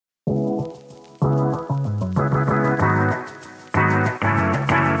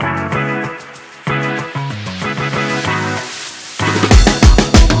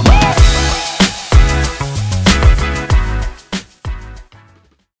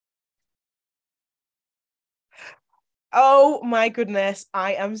Oh my goodness.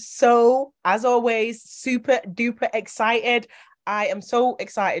 I am so, as always, super duper excited. I am so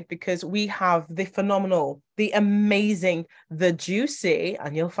excited because we have the phenomenal, the amazing, the juicy,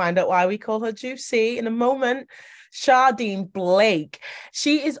 and you'll find out why we call her juicy in a moment, Shardene Blake.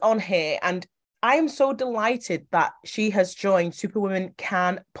 She is on here, and I am so delighted that she has joined Superwomen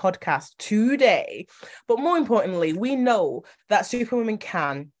Can podcast today. But more importantly, we know that Superwomen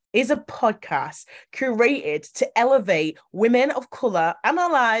Can is a podcast curated to elevate women of color and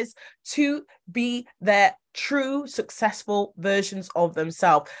allies to be their true successful versions of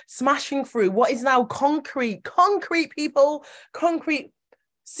themselves, smashing through what is now concrete people, concrete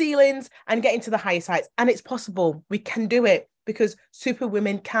ceilings, and getting to the highest heights. And it's possible. We can do it because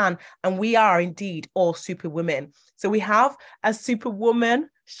superwomen can, and we are indeed all superwomen. So we have a superwoman,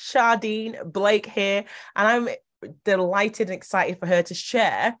 Shardene Blake, here, and I'm delighted and excited for her to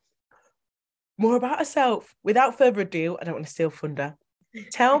share more about herself. Without further ado, I don't want to steal thunder.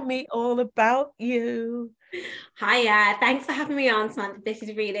 Tell me all about you. Hiya, thanks for having me on, Samantha. This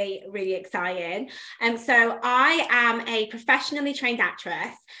is really, really exciting. So I am a professionally trained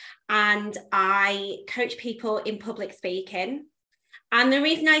actress and I coach people in public speaking. And the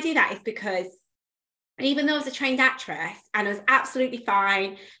reason I do that is because even though I was a trained actress and I was absolutely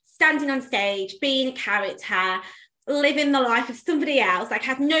fine standing on stage, being a character, living the life of somebody else, like I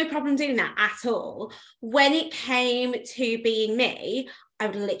had no problem doing that at all. When it came to being me, I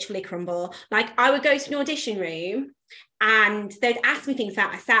would literally crumble. Like I would go to an audition room and they'd ask me things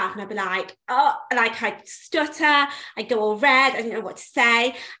about myself and I'd be like, oh, like I'd stutter, I'd go all red, I didn't know what to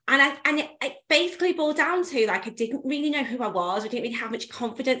say. And it basically boiled down to like, I didn't really know who I was. I didn't really have much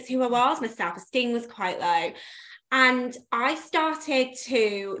confidence who I was. My self-esteem was quite low. And I started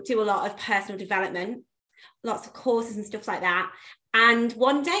to do a lot of personal development, lots of courses and stuff like that. And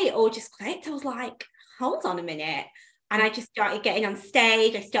one day it all just clicked. I was like, hold on a minute. And I just started getting on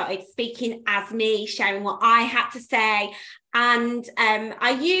stage. I started speaking as me, sharing what I had to say. And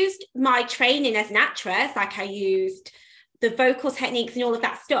I used my training as an actress, like I used the vocal techniques and all of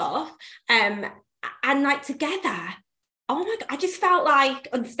that stuff. And like together, oh my God, I just felt like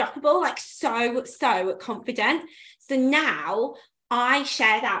unstoppable, like so confident. So now I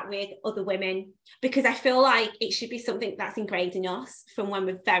share that with other women because I feel like it should be something that's ingrained in us from when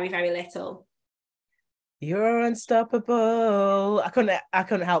we're very, very little. You're unstoppable. I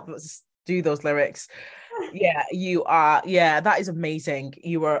couldn't help but do those lyrics. Yeah, you are. Yeah, that is amazing.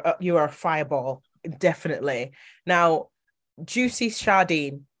 You are a fireball, definitely. Now, Juicy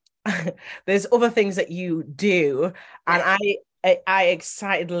Shardene, there's other things that you do, and I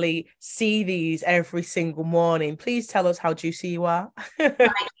excitedly see these every single morning. Please tell us how juicy you are. Right,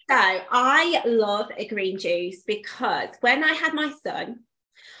 so I love a green juice because when I had my son,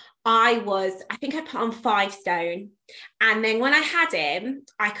 I think I put on 5 stone. And then when I had him,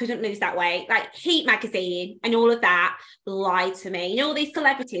 I couldn't lose that weight. Like Heat magazine and all of that lied to me. You know, all these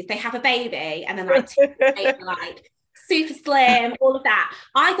celebrities, they have a baby and then like super slim, all of that.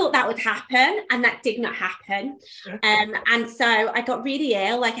 I thought that would happen and that did not happen. And so I got really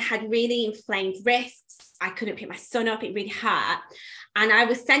ill. Like I had really inflamed wrists. I couldn't pick my son up. It really hurt. And I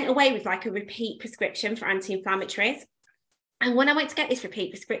was sent away with like a repeat prescription for anti-inflammatories. And when I went to get this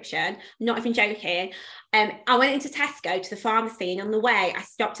repeat prescription, not even joking, I went into Tesco to the pharmacy, and on the way, I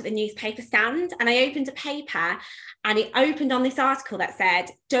stopped at the newspaper stand and I opened a paper and it opened on this article that said,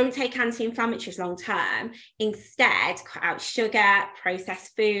 don't take anti-inflammatories long term. Instead, cut out sugar,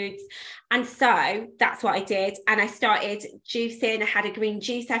 processed foods. And so that's what I did. And I started juicing. I had a green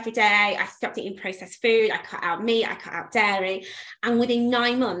juice every day. I stopped eating processed food. I cut out meat. I cut out dairy. And within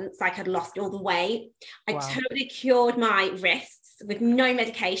 9 months, like I'd lost all the weight. I totally cured my wrists with no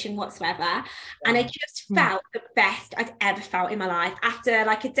medication whatsoever. Wow. And I just felt the best I'd ever felt in my life. After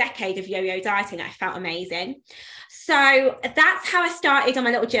like a decade of yo-yo dieting, I felt amazing. So that's how I started on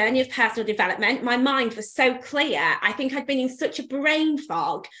my little journey of personal development. My mind was so clear. I think I'd been in such a brain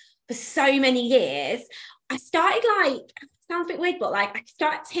fog for so many years. I started like, sounds a bit weird, but like I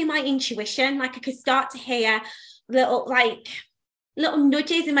started to hear my intuition. Like I could start to hear little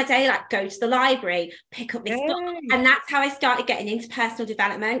nudges in my day, like go to the library, pick up this book. And that's how I started getting into personal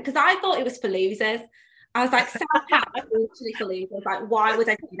development, because I thought it was for losers. I was like, self-help is literally for losers. Like, why would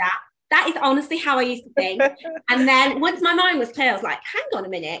I do that? That is honestly how I used to think. And then once my mind was clear, I was like, hang on a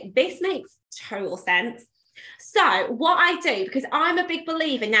minute, this makes total sense. So what I do, because I'm a big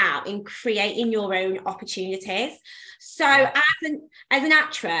believer now in creating your own opportunities. So as an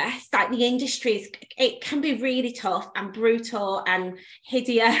actress, like the industry, it can be really tough and brutal and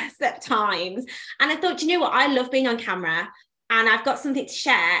hideous at times. And I thought, you know what? I love being on camera. and I've got something to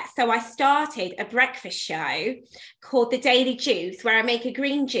share. So I started a breakfast show called The Daily Juice, where I make a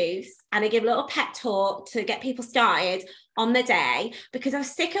green juice and I give a little pep talk to get people started on the day, because I was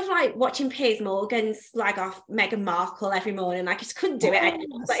sick of like watching Piers Morgan slag off Meghan Markle every morning. Like, I just couldn't do it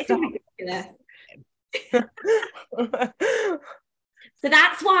anymore. But it's ridiculous. So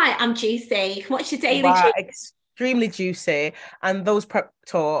that's why I'm juicy. Watch The Daily Juice. Extremely juicy. And those prep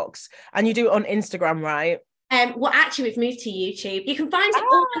talks, and you do it on Instagram, right? Well, actually, we've moved to YouTube. You can find it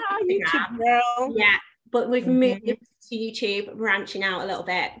all on Instagram. YouTube, girl. Yeah, but we've moved to YouTube, branching out a little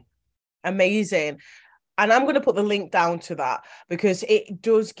bit. Amazing. And I'm going to put the link down to that, because it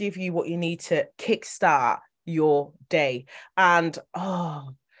does give you what you need to kickstart your day. And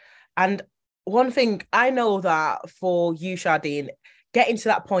one thing I know, that for you, Shardene, getting to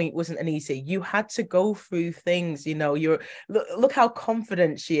that point wasn't an easy. You had to go through things, you know. Look how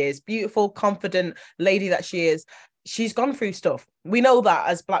confident she is, beautiful, confident lady that she is. She's gone through stuff. We know that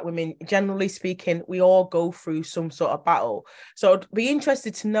as Black women, generally speaking, we all go through some sort of battle. So I'd be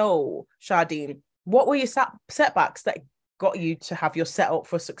interested to know, Shardene, what were your setbacks that got you to have your setup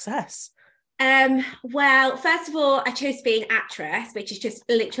for success? Well, first of all, I chose to be an actress, which is just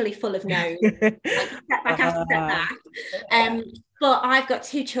literally full of no's. Like, setback after setback. But I've got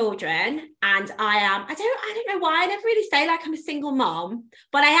 2 children, and I don't know why I never really say like I'm a single mom,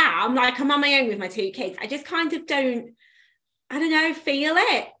 but I am. Like, I'm on my own with my 2 kids. I just kind of don't, I don't know, feel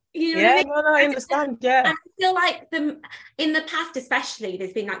it. You know what I mean? No, I understand. Yeah. I feel like in the past, especially,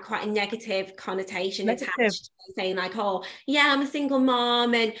 there's been like quite a negative connotation attached to saying like, oh, yeah, I'm a single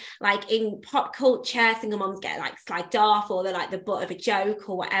mom. And like in pop culture, single moms get like slagged off, or they're like the butt of a joke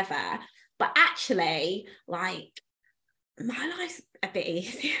or whatever. But actually, like, my life's a bit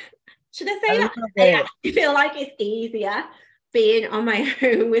easier. Should I say that? I feel like it's easier being on my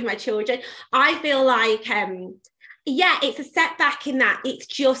own with my children. I feel like, yeah, it's a setback in that it's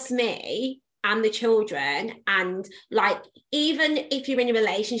just me and the children. And like, even if you're in a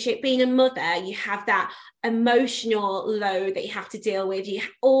relationship, being a mother, you have that emotional load that you have to deal with. You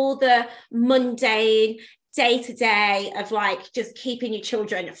have all the mundane day-to-day of like just keeping your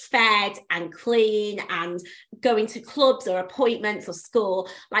children fed and clean and going to clubs or appointments or school.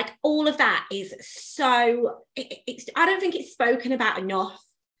 Like, all of that is so, I don't think it's spoken about enough.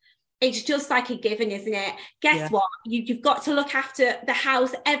 It's just like a given, isn't it? Guess what? You've got to look after the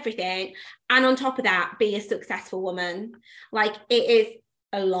house, everything. And on top of that, be a successful woman. Like, it is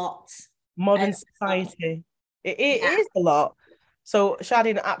a lot. Modern society. It is a lot. So,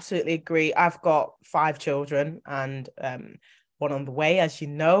 Shardene, I absolutely agree. I've got 5 children, and one on the way, as you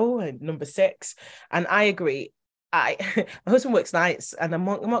know, number 6. And I agree. My husband works nights, and I'm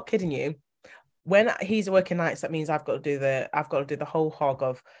not kidding you. When he's working nights, that means I've got to do the whole hog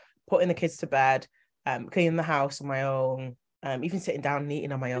of putting the kids to bed, cleaning the house on my own, even sitting down and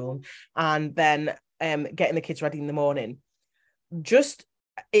eating on my own, and then getting the kids ready in the morning.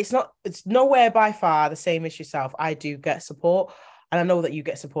 It's nowhere by far the same as yourself. I do get support, and I know that you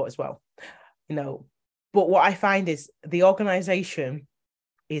get support as well, you know. But what I find is the organization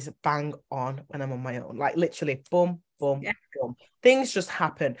is bang on when I'm on my own. Like, literally, boom, boom, boom. Things just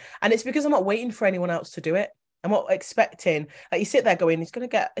happen, and it's because I'm not waiting for anyone else to do it. I'm not expecting, like, you sit there going, he's gonna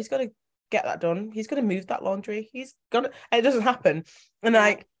get that done. He's gonna move that laundry. And it doesn't happen. And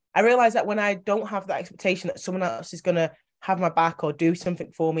like, I realize that when I don't have that expectation that someone else is gonna have my back or do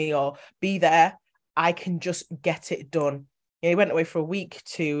something for me or be there, I can just get it done. You know, he went away for a week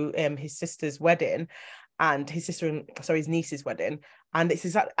to his sister's wedding, and his niece's wedding, and it's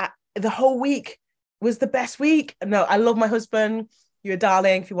exactly the whole week was the best week. No, I love my husband. You're a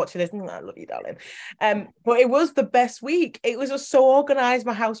darling. If you're watching this, I love you, darling. But it was the best week. It was just so organized.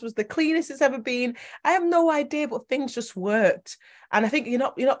 My house was the cleanest it's ever been. I have no idea, but things just worked. And I think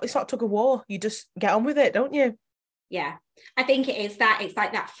it's not tug of war. You just get on with it, don't you? Yeah, I think it is that. It's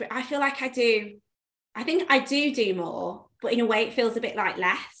like that. I feel like I think I do more, but in a way it feels a bit like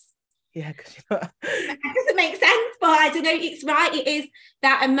less. Yeah, because that doesn't make sense, but I don't know. It's right. It is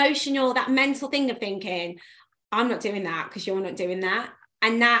that emotional, that mental thing of thinking, I'm not doing that because you're not doing that.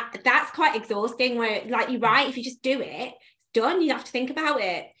 And that's quite exhausting, where, like, you're right, if you just do it, it's done. You don't have to think about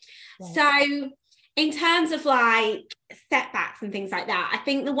it. Yeah. So in terms of like setbacks and things like that, I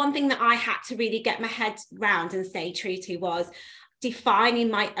think the one thing that I had to really get my head around and stay true to was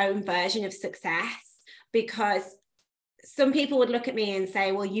defining my own version of success. Because some people would look at me and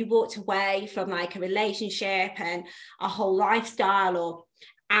say, well, you walked away from like a relationship and a whole lifestyle,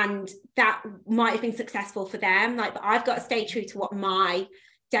 and that might have been successful for them. Like, but I've got to stay true to what my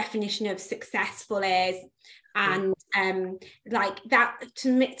definition of successful is. And like that,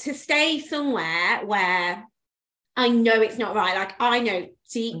 to stay somewhere where I know it's not right. Like, I know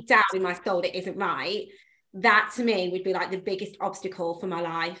deep down in my soul it isn't right. That to me would be like the biggest obstacle for my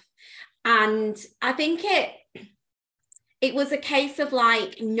life. And I think it was a case of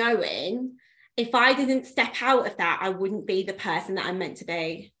like knowing if I didn't step out of that, I wouldn't be the person that I'm meant to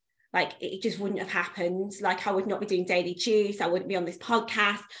be. Like, it just wouldn't have happened. Like, I would not be doing daily juice. I wouldn't be on this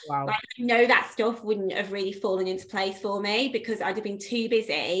podcast. Wow. Like, I know that stuff wouldn't have really fallen into place for me because I'd have been too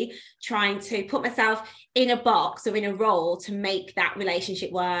busy trying to put myself in a box or in a role to make that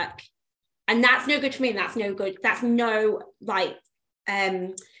relationship work. And that's no good for me. And that's no good. That's no, like,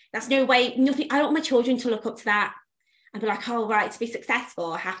 that's no way, nothing. I don't want my children to look up to that and be like, oh, right, to be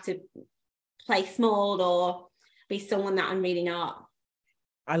successful, I have to play small or be someone that I'm really not.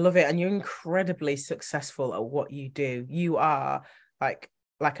 I love it. And you're incredibly successful at what you do. You are like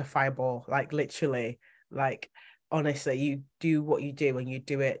a fireball, like literally, like honestly, you do what you do and you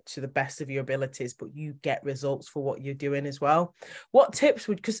do it to the best of your abilities, but you get results for what you're doing as well. What tips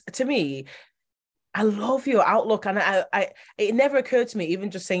would, because to me, I love your outlook, and it never occurred to me,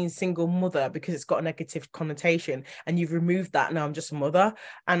 even just saying single mother, because it's got a negative connotation, and you've removed that. Now I'm just a mother,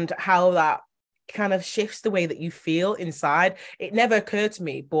 and how that kind of shifts the way that you feel inside. It never occurred to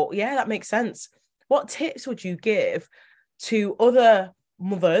me, but yeah, that makes sense. What tips would you give to other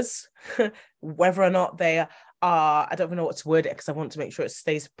mothers, whether or not they are, I don't even know what to word it because I want to make sure it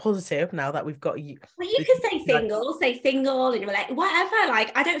stays positive now that we've got you. Well, you can say single, and you're like, whatever.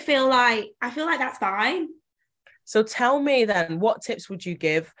 Like, I feel like that's fine. So tell me then, what tips would you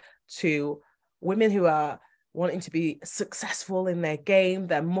give to women who are wanting to be successful in their game?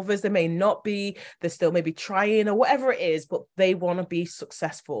 Their mothers, they may not be, they're still maybe trying or whatever it is, but they want to be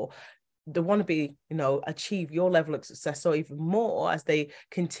successful. They want to be, achieve your level of success or even more as they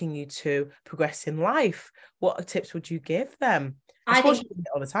continue to progress in life. What tips would you give them? I suppose you do it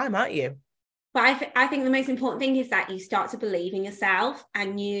all the time, aren't you? But I think the most important thing is that you start to believe in yourself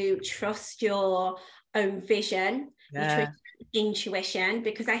and you trust your own vision, you trust intuition,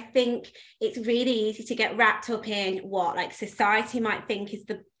 because I think it's really easy to get wrapped up in what like society might think is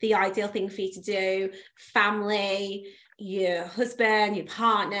the ideal thing for you to do, family, your husband, your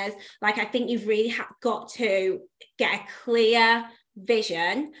partners. Like, I think you've really got to get a clear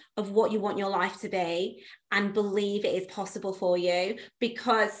vision of what you want your life to be and believe it is possible for you,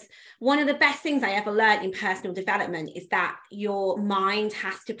 because one of the best things I ever learned in personal development is that your mind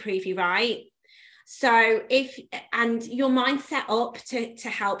has to prove you right. So and your mind's set up to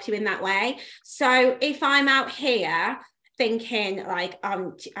help you in that way. So if I'm out here thinking like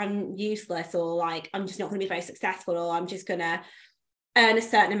I'm useless, or like I'm just not going to be very successful, or I'm just going to earn a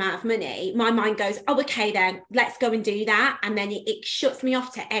certain amount of money, my mind goes, oh, okay, then let's go and do that. And then it shuts me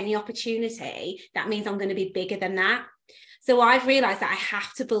off to any opportunity that means I'm going to be bigger than that. So I've realized that I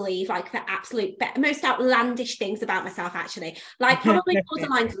have to believe like the absolute most outlandish things about myself, actually, like probably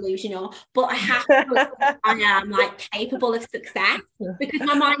borderline delusional, but I have to believe I am like capable of success, because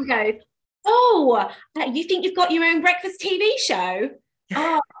my mind goes, oh, you think you've got your own breakfast TV show?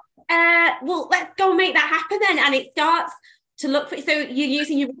 Oh, well, let's go and make that happen then. And it starts to look for, so you're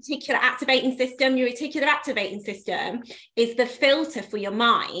using your reticular activating system. Your reticular activating system is the filter for your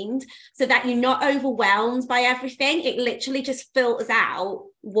mind so that you're not overwhelmed by everything. It literally just filters out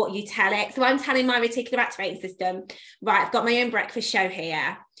what you tell it. So I'm telling my reticular activating system, right, I've got my own breakfast show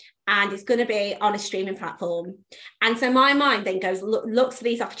here and it's going to be on a streaming platform. And so my mind then goes, looks for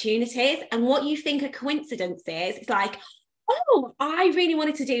these opportunities. And what you think are coincidences, it's like, oh, I really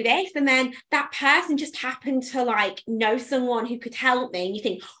wanted to do this. And then that person just happened to like know someone who could help me. And you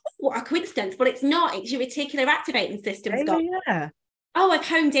think, oh, what a coincidence. But it's not. It's your reticular activating system's got, oh, I've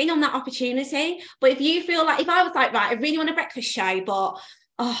honed in on that opportunity. But if you feel like, if I was like, right, I really want a breakfast show, but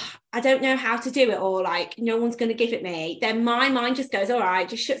oh, I don't know how to do it, or like no one's going to give it me, then my mind just goes, all right,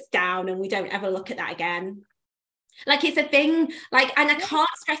 just shuts down and we don't ever look at that again. Like, it's a thing, like, and I can't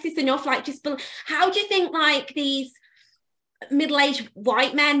stress this enough, like, just, how do you think like these middle-aged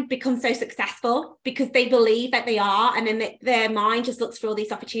white men become so successful? Because they believe that they are, and then their mind just looks for all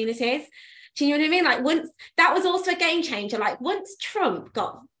these opportunities. Do you know what I mean? Like, once that was also a game changer. Like, once Trump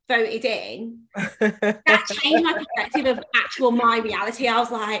got voted in, that changed my perspective of my reality. I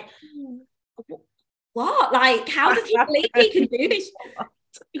was like, what? Like, how does he believe he can do this?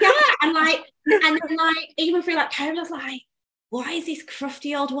 Yeah, and then even through like COVID, I was like, why is this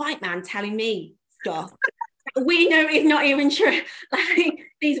crufty old white man telling me stuff? We know it's not even true. Like,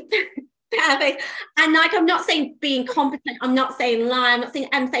 these perfect. And like, I'm not saying being competent, I'm not saying lie,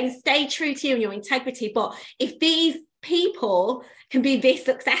 I'm saying stay true to you and your integrity. But if these people can be this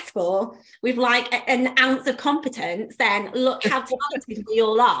successful with like an ounce of competence, then look how talented we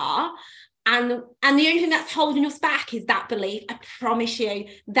all are. And the only thing that's holding us back is that belief. I promise you,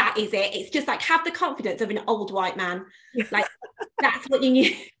 that is it. It's just like, have the confidence of an old white man. Like, that's what you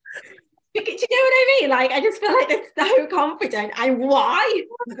need. Do you know what I mean? Like, I just feel like they're so confident. And why?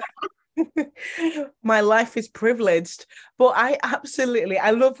 My life is privileged, but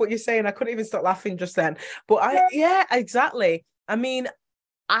I love what you're saying. I couldn't even stop laughing just then. But yeah, exactly. I mean,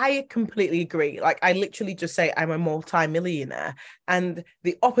 I completely agree. Like, I literally just say I'm a multi-millionaire, and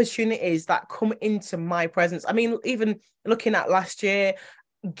the opportunities that come into my presence. I mean, even looking at last year,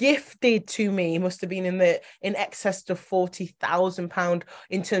 gifted to me must have been in excess of £40,000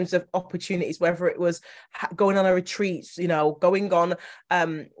 in terms of opportunities, whether it was going on a retreat, going on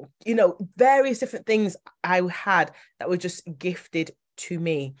various different things I had that were just gifted to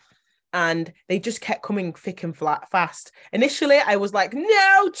me. And they just kept coming thick and fast. Initially, I was like,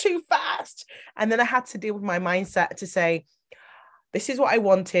 no, too fast. And then I had to deal with my mindset to say, this is what I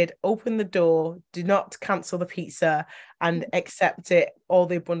wanted. Open the door. Do not cancel the pizza and accept it, all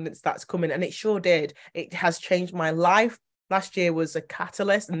the abundance that's coming. And it sure did. It has changed my life. Last year was a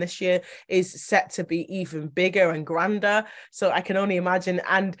catalyst, and this year is set to be even bigger and grander. So I can only imagine.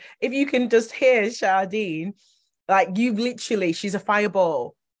 And if you can just hear Shardene, like, she's a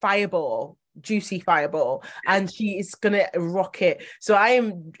fireball, juicy fireball, and she is gonna rock it. So I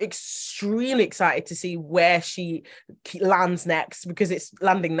am extremely excited to see where she lands next, because it's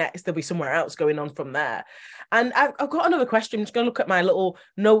landing next, there'll be somewhere else going on from there. And I've got another question. I'm just gonna look at my little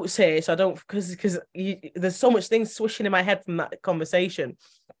notes here, so I don't, because there's so much things swishing in my head from that conversation.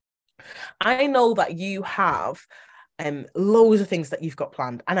 I know that you have loads of things that you've got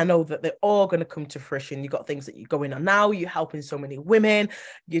planned, and I know that they're all going to come to fruition. You've got things that you're going on now, you're helping so many women,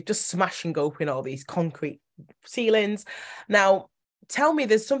 you're just smashing open all these concrete ceilings. Now, tell me,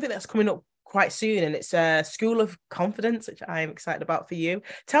 there's something that's coming up quite soon, and it's a School of Confidence, which I'm excited about for you.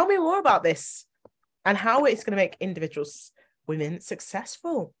 Tell me more about this and how it's going to make individuals, women,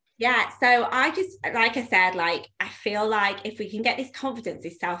 successful. Yeah, so I just, like I said, like, I feel like if we can get this confidence,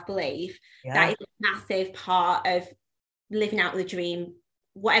 this self-belief, that is a massive part of living out the dream,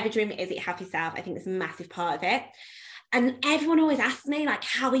 whatever dream it is that you have yourself. I think it's a massive part of it. And everyone always asks me, like,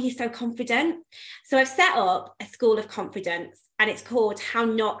 how are you so confident? So I've set up a School of Confidence, and it's called How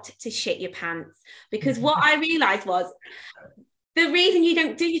Not to Shit Your Pants. Because what I realized was, the reason you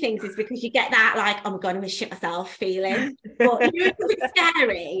don't do things is because you get that, like, oh my God, I'm gonna shit myself feeling. But it's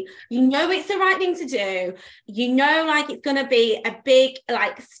scary. You know it's the right thing to do. You know, like, it's gonna be a big,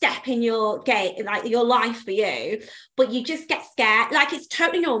 like, step in your like your life for you. But you just get scared. Like, it's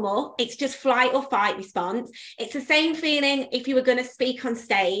totally normal. It's just flight or fight response. It's the same feeling if you were gonna speak on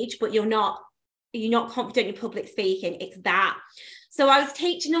stage, but you're not confident in public speaking. It's that. So I was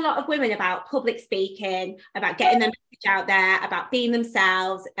teaching a lot of women about public speaking, about getting their message out there, about being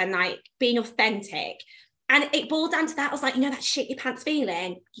themselves and, like, being authentic. And it boiled down to that. I was like, that shit your pants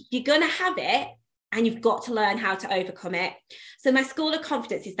feeling, you're going to have it, and you've got to learn how to overcome it. So my School of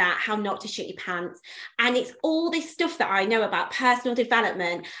Confidence is that, How Not to Shit Your Pants. And it's all this stuff that I know about personal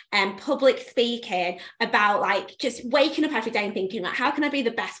development and public speaking, about, like, just waking up every day and thinking, like, how can I be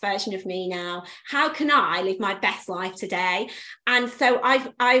the best version of me now? How can I live my best life today? And so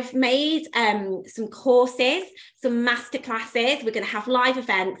I've made some courses, some masterclasses. We're going to have live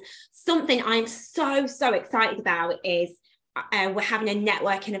events. Something I'm so excited about is we're having a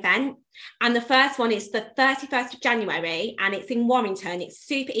networking event, and the first one is the 31st of January, and it's in Warrington. It's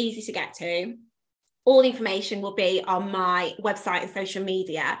super easy to get to. All the information will be on my website and social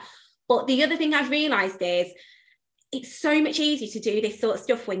media. But the other thing I've realized is it's so much easier to do this sort of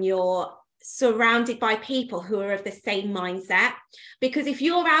stuff when you're surrounded by people who are of the same mindset. Because if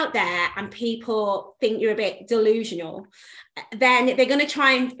you're out there and people think you're a bit delusional, then they're going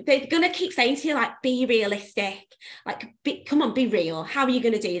to keep saying to you, like, be realistic, like, come on, be real. How are you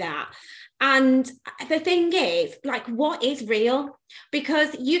going to do that? And the thing is, like, what is real?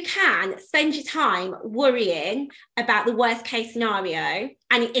 Because you can spend your time worrying about the worst case scenario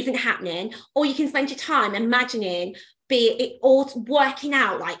and it isn't happening, or you can spend your time imagining it all working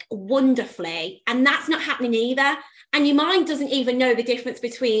out, like, wonderfully, and that's not happening either. And your mind doesn't even know the difference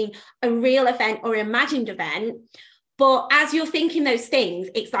between a real event or an imagined event. But as you're thinking those things,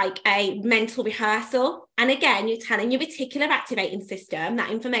 it's like a mental rehearsal. And again, you're telling your reticular activating system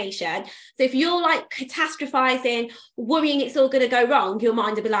that information. So if you're, like, catastrophizing, worrying it's all going to go wrong, your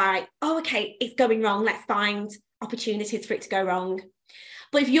mind will be like, oh, okay, it's going wrong. Let's find opportunities for it to go wrong.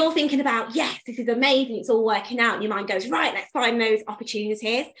 But if you're thinking about, yes, this is amazing, it's all working out, and your mind goes, right, let's find those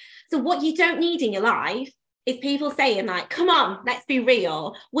opportunities. So what you don't need in your life is people saying, like, come on, let's be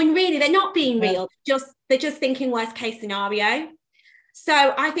real, when really they're not being real. They're just thinking worst case scenario.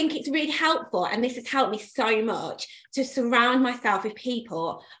 So I think it's really helpful, and this has helped me so much, to surround myself with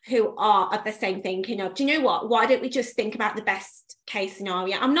people who are of the same thinking of, do you know what, why don't we just think about the best case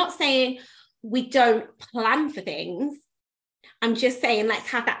scenario? I'm not saying we don't plan for things. I'm just saying, let's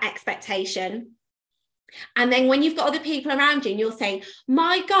have that expectation. And then when you've got other people around you and you're saying,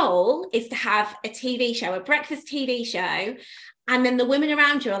 my goal is to have a TV show, a breakfast TV show, and then the women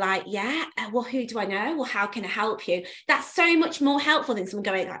around you are like, yeah, well, who do I know? Well, how can I help you? That's so much more helpful than someone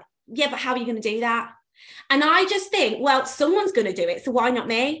going like, yeah, but how are you going to do that? And I just think, well, someone's going to do it, so why not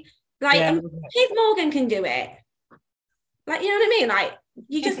me? Like, Piers Morgan can do it. Like, you know what I mean? Like,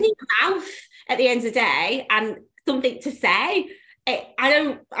 you just need a mouth at the end of the day and something to say. I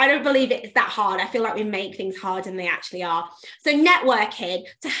don't believe it's that hard. I feel like we make things harder than they actually are. So networking,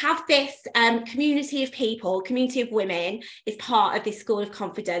 to have this community of people, community of women, is part of this school of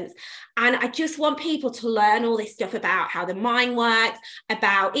confidence. And I just want people to learn all this stuff about how the mind works,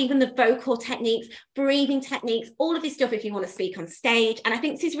 about even the vocal techniques, breathing techniques, all of this stuff if you want to speak on stage. And I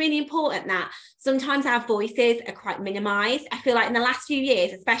think this is really important, that sometimes our voices are quite minimized. I feel like in the last few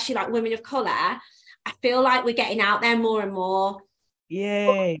years, especially like women of color, I feel like we're getting out there more and more.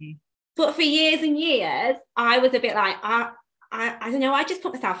 Yay. But for years and years, I was a bit like, I don't know, I just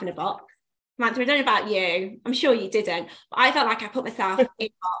put myself in a box. Samantha, I don't know about you. I'm sure you didn't. But I felt like I put myself in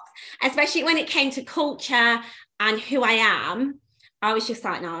a box, especially when it came to culture and who I am. I was just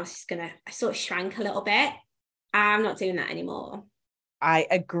like, no, I sort of shrank a little bit. I'm not doing that anymore. I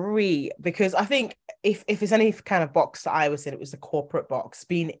agree, because I think if there's any kind of box that I was in, it was the corporate box.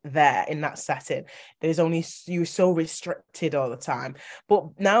 Being there in that setting, you're so restricted all the time.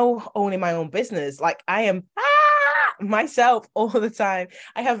 But now owning my own business, like I am myself all the time.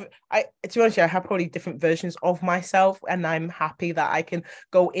 To be honest, I have probably different versions of myself, and I'm happy that I can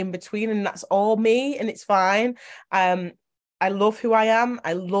go in between, and that's all me, and it's fine. I love who I am.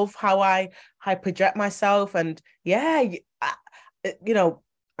 I love how I project myself, and yeah.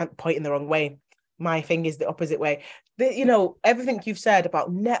 I'm pointing the wrong way. My thing is the opposite way. Everything you've said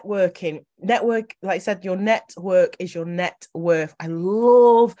about network, like I said, your network is your net worth. I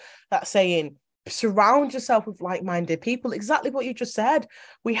love that saying. Surround yourself with like-minded people. Exactly what you just said.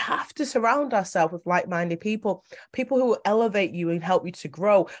 We have to surround ourselves with like-minded people who will elevate you and help you to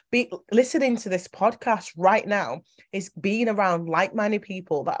grow. Listening to this podcast right now is being around like-minded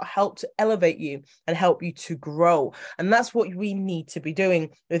people that help to elevate you and help you to grow. And that's what we need to be doing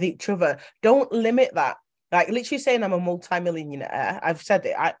with each other. Don't limit that. Like literally saying I'm a multi-millionaire. I've said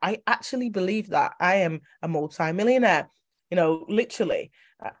it. I actually believe that I am a multi-millionaire. Literally.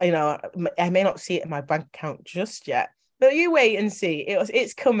 I may not see it in my bank account just yet, but you wait and see.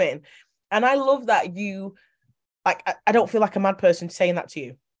 It's coming. And I love that you, like, I don't feel like a mad person saying that to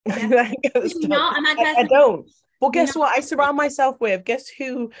you. Yeah. Not a mad person. I don't. But guess what? I surround myself with. Guess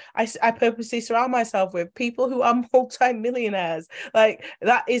who I purposely surround myself with? People who are multi-millionaires. Like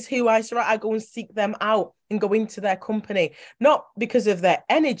that is who I surround. I go and seek them out and go into their company, not because of their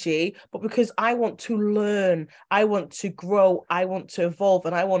energy, but because I want to learn. I want to grow. I want to evolve,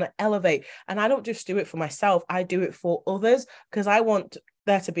 and I want to elevate. And I don't just do it for myself. I do it for others, because I want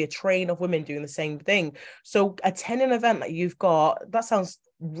there to be a train of women doing the same thing. So attend an event that you've got. That sounds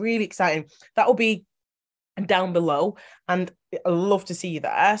really exciting. That will be down below, and I'd love to see you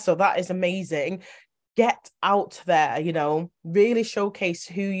there. So that is amazing. Get out there, really showcase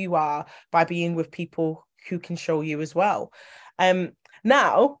who you are by being with people who can show you as well.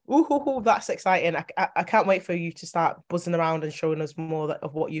 Now, that's exciting. I can't wait for you to start buzzing around and showing us more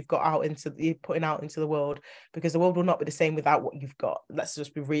of what you've got you're putting out into the world, because the world will not be the same without what you've got. Let's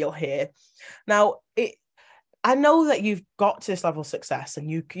just be real here. Now, I know that you've got to this level of success, and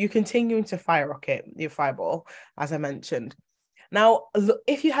you're continuing to rocket your fireball, as I mentioned. Now,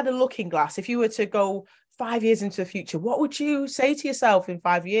 if you had a looking glass, if you were to go 5 years into the future, what would you say to yourself in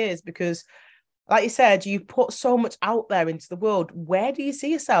 5 years? Because like you said, you put so much out there into the world. Where do you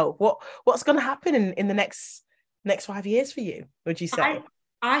see yourself? What's going to happen in the next 5 years for you, would you say?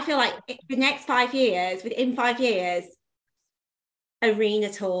 I feel like the next 5 years, within 5 years, arena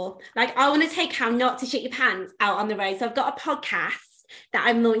tour. Like I want to take How Not to Shit Your Pants out on the road. So I've got a podcast that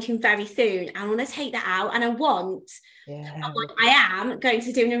I'm launching very soon. I want to take that out, and I am going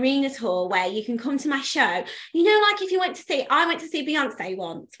to do an arena tour where you can come to my show. Like if I went to see Beyonce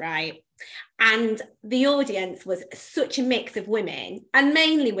once, right? And the audience was such a mix of women, and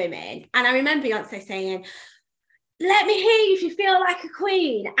mainly women. And I remember Beyonce saying, let me hear you if you feel like a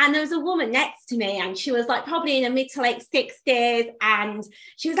queen. And there was a woman next to me, and she was like probably in her mid to late 60s, and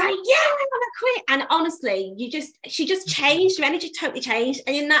she was like, yeah, I'm a queen. And honestly, she just changed, her energy totally changed.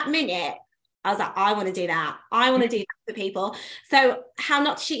 And in that minute, I was like, I want to do that. I want to do that for people. So How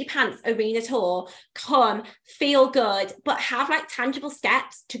Not to Shit Your Pants arena tour, come, feel good, but have like tangible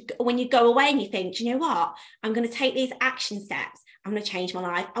steps to when you go away and you think, do you know what? I'm going to take these action steps. I'm going to change my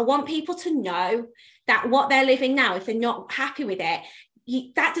life. I want people to know that what they're living now, if they're not happy with it,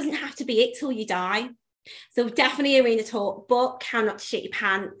 that doesn't have to be it till you die. So definitely arena tour, book How Not to Shit Your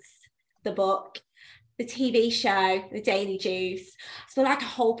Pants, the book, the TV show, The Daily Juice. So like a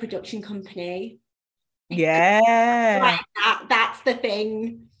whole production company. Yeah. Like that's the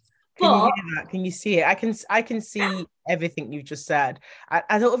thing. Can you hear that? Can you see it? I can see everything you just said.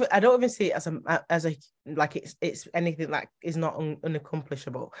 I don't even see it as a like it's anything like is not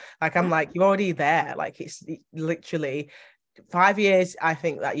unaccomplishable. Like I'm like, you're already there. Like it's literally 5 years. I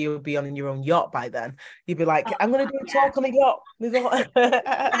think that you would be on your own yacht by then. You'd be like, I'm gonna do a talk on the yacht.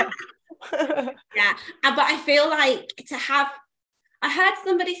 Yeah, but I feel like I heard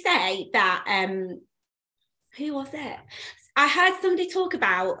somebody say that who was it? I heard somebody talk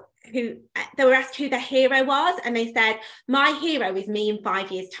about who they were asked who their hero was, and they said, my hero is me in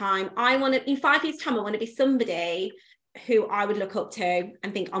 5 years' time. In 5 years' time, I want to be somebody who I would look up to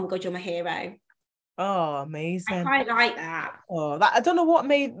and think, oh my God, you're my hero. Oh, amazing. I quite like that. Oh, that I don't know why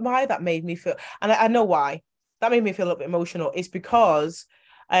that made me feel, and I know why. That made me feel a little bit emotional. It's because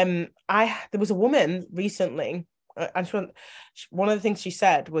there was a woman recently, and one of the things she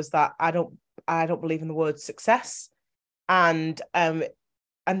said was that I don't believe in the word success. And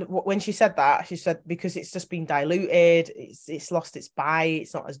when she said that, she said because it's just been diluted, it's lost its bite,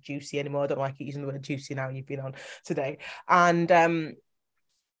 it's not as juicy anymore. I don't like using the word juicy now you've been on today. And it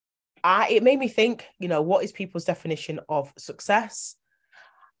made me think, what is people's definition of success?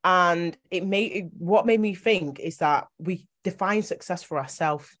 And what made me think is that we define success for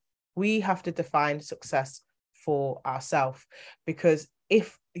ourselves. We have to define success for ourselves, because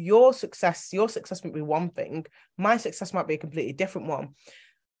if your success might be one thing, my success might be a completely different one.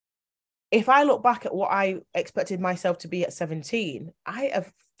 If I look back at what I expected myself to be at 17, I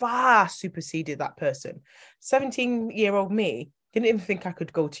have far superseded that person. 17-year-old me didn't even think I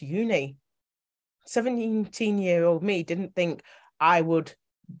could go to uni. 17-year-old me didn't think I would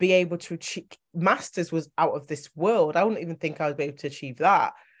be able to achieve. Masters was out of this world. I wouldn't even think I would be able to achieve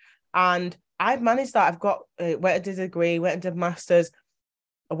that. And I've managed that. I've got went and did a degree, went and did masters.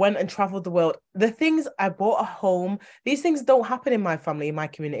 I went and traveled the world. The things, I bought a home. These things don't happen in my family, in my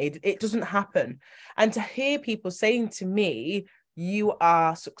community. It doesn't happen. And to hear people saying to me, you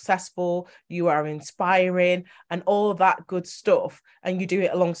are successful, you are inspiring, and all that good stuff, and you do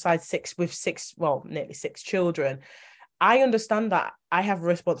it alongside nearly six children. I understand that I have a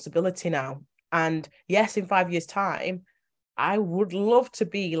responsibility now. And yes, in 5 years' time, I would love to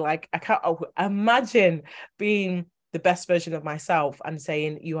be like, I can't imagine being the best version of myself and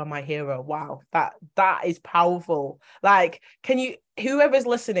saying, you are my hero. Wow, that is powerful. Like, whoever's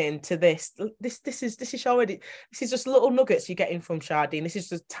listening to this is just little nuggets you're getting from Shardene. This is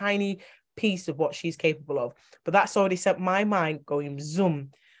just a tiny piece of what she's capable of. But that's already set my mind going zoom.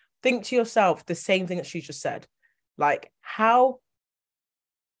 Think to yourself the same thing that she just said. Like, how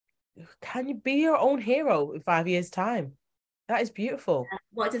can you be your own hero in 5 years' time? That is beautiful.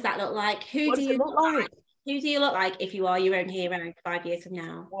 What does that look like? Who do you look like if you are your own hero in 5 years from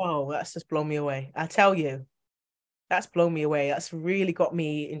now? Whoa, that's just blown me away. I tell you, that's blown me away. That's really got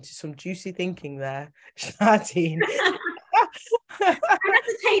me into some juicy thinking there, Shardene. I have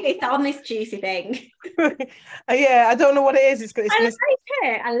to take this on this juicy thing. Yeah, I don't know what it is.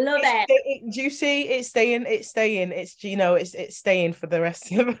 I love it. Juicy. It's staying. It's staying for the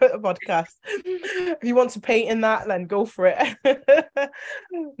rest of the podcast. If you want to paint in that, then go for it.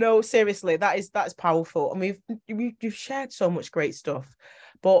 No, seriously, that's powerful. And you've shared so much great stuff.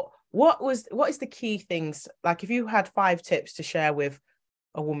 But what is the key things? Like, if you had 5 tips to share with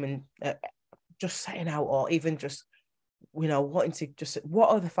a woman just setting out, or even just wanting to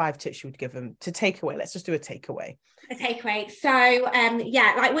what are the 5 tips you would give them to take away? Let's just do a takeaway. So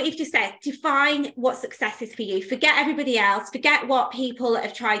like what you've just said, define what success is for you. Forget everybody else, forget what people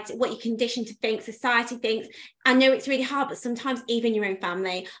have tried what you're conditioned to think, society thinks. I know it's really hard, but sometimes even your own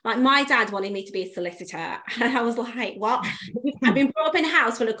family, like my dad wanted me to be a solicitor, and I was like, what? I've been brought up in a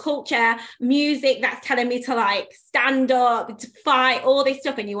house full of culture, music that's telling me to like stand up, to fight, all this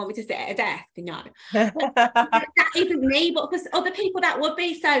stuff, and you want me to sit at a desk? No. That isn't me, but for other people that would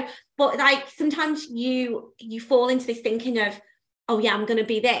be. So, but like sometimes you fall into this thinking of, oh yeah, I'm going to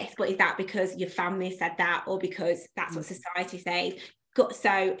be this, but is that because your family said that, or because that's what society says?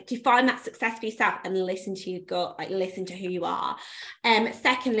 So define that success for yourself and listen to your gut, like listen to who you are.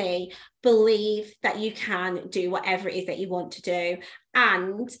 Secondly, believe that you can do whatever it is that you want to do.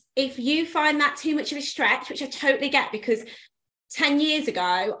 And if you find that too much of a stretch, which I totally get, because 10 years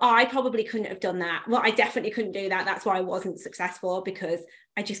ago, I probably couldn't have done that. Well, I definitely couldn't do that. That's why I wasn't successful, because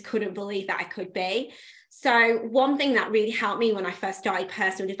I just couldn't believe that I could be. So one thing that really helped me when I first started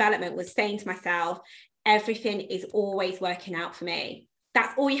personal development was saying to myself, everything is always working out for me.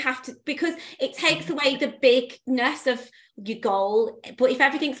 That's all you have to, because it takes away the bigness of your goal. But if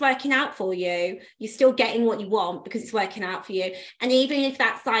everything's working out for you, you're still getting what you want because it's working out for you. And even if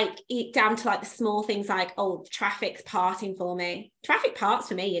that's like down to like the small things like, oh, traffic's parting for me. Traffic parts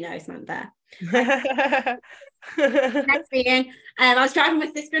for me, you know, Samantha. That's being, I was driving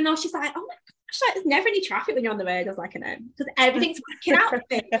with my sister-in-law. She's like, oh my gosh, like, there's never any traffic when you're on the road. I was like, I know, because everything's working out for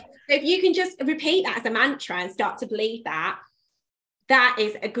me. So if you can just repeat that as a mantra and start to believe that, that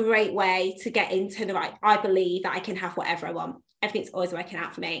is a great way to get into the right. I believe that I can have whatever I want. Everything's always working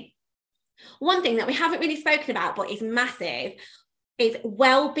out for me. One thing that we haven't really spoken about, but is massive, is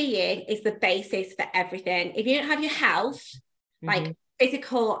well-being is the basis for everything. If you don't have your health, like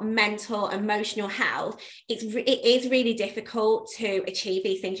physical, mental, emotional health, it is really difficult to achieve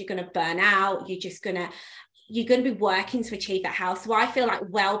these things. You're going to burn out. You're going to be working to achieve that health. So I feel like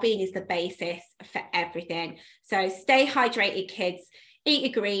well-being is the basis for everything. So stay hydrated, kids, eat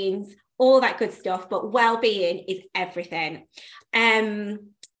your greens, all that good stuff. But well-being is everything.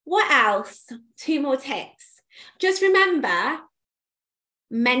 What else? 2 more tips. Just remember,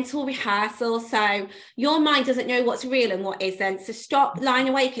 mental rehearsal. So your mind doesn't know what's real and what isn't. So stop lying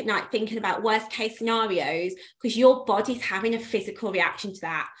awake at night thinking about worst case scenarios, because your body's having a physical reaction to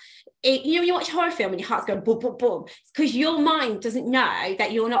that. You watch a horror film and your heart's going boom, boom, boom. It's because your mind doesn't know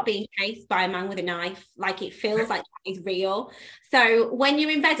that you're not being chased by a man with a knife. Like, it feels like it's real. So when you're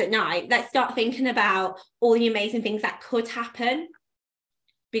in bed at night, let's start thinking about all the amazing things that could happen,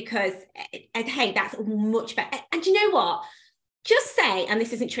 because, hey, that's much better. And you know what? Just say, and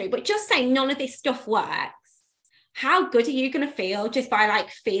this isn't true, but just say none of this stuff works. How good are you going to feel just by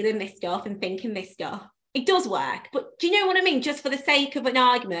like feeling this stuff and thinking this stuff? It does work, but do you know what I mean? Just for the sake of an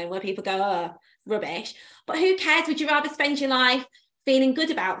argument where people go, oh, rubbish. But who cares? Would you rather spend your life feeling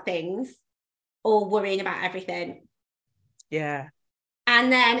good about things or worrying about everything? Yeah.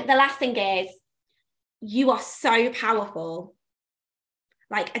 And then the last thing is, you are so powerful.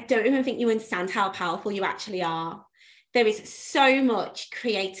 Like, I don't even think you understand how powerful you actually are. There is so much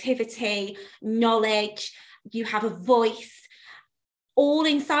creativity, knowledge. You have a voice all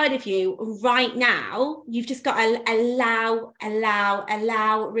inside of you right now. You've just got to allow,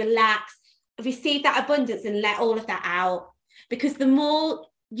 relax, receive that abundance and let all of that out. Because the more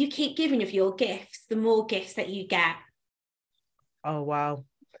you keep giving of your gifts, the more gifts that you get. Oh, wow.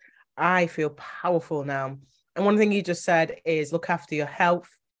 I feel powerful now. And one thing you just said is look after your health.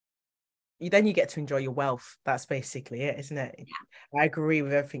 Then you get to enjoy your wealth. That's basically it, isn't it? Yeah. I agree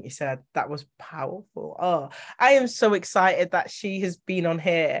with everything you said. That was powerful. Oh, I am so excited that she has been on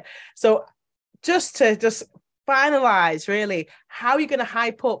here. So just to finalize, really, how are you going to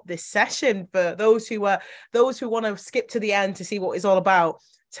hype up this session for those who want to skip to the end to see what it's all about?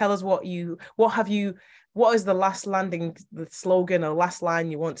 Tell us what is the slogan or last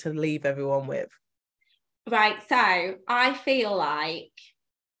line you want to leave everyone with? Right. So I feel like,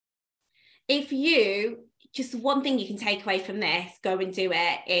 if you, just one thing you can take away from this, go and do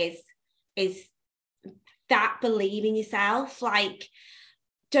it, is that believe in yourself. Like,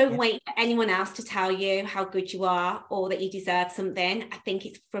 don't wait for anyone else to tell you how good you are or that you deserve something. I think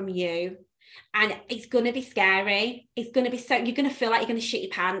it's from you. And it's going to be scary. It's going to be you're going to feel like you're going to shit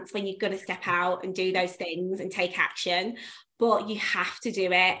your pants when you're going to step out and do those things and take action. But you have to do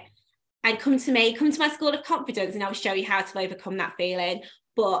it. And come to my school of confidence, and I'll show you how to overcome that feeling.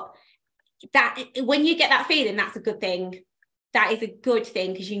 But that, when you get that feeling, that's a good thing. That is a good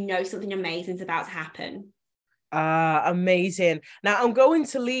thing, because you know something amazing is about to happen. Amazing. Now I'm going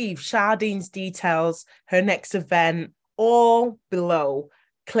to leave Shardene's details, her next event, all below.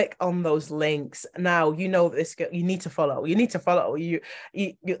 Click on those links. Now you know this girl, you need to follow.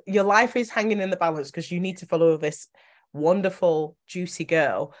 Your life is hanging in the balance, because you need to follow this wonderful, juicy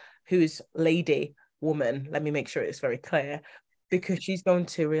girl who's lady woman. Let me make sure it's very clear, because she's going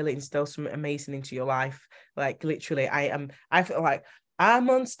to really instill something amazing into your life. Like, literally, I feel like I'm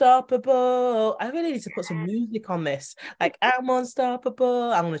unstoppable. I really need to put some music on this. Like, I'm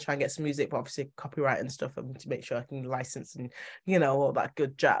unstoppable. I'm going to try and get some music, but obviously copyright and stuff. I'm going to make sure I can license and, all that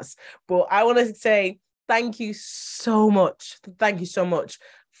good jazz. But I want to say thank you so much. Thank you so much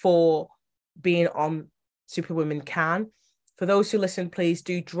for being on SuperWomen Can, For those who listen, please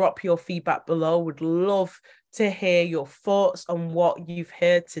do drop your feedback below. Would love to hear your thoughts on what you've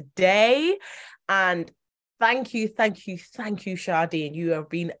heard today. And thank you, Shardene. You have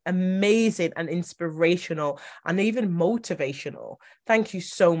been amazing and inspirational and even motivational. Thank you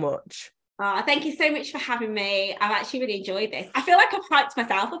so much. Thank you so much for having me. I've actually really enjoyed this. I feel like I've hyped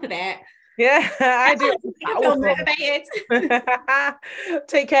myself up a bit. Yeah, I do. I feel motivated.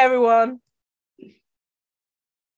 Take care, everyone.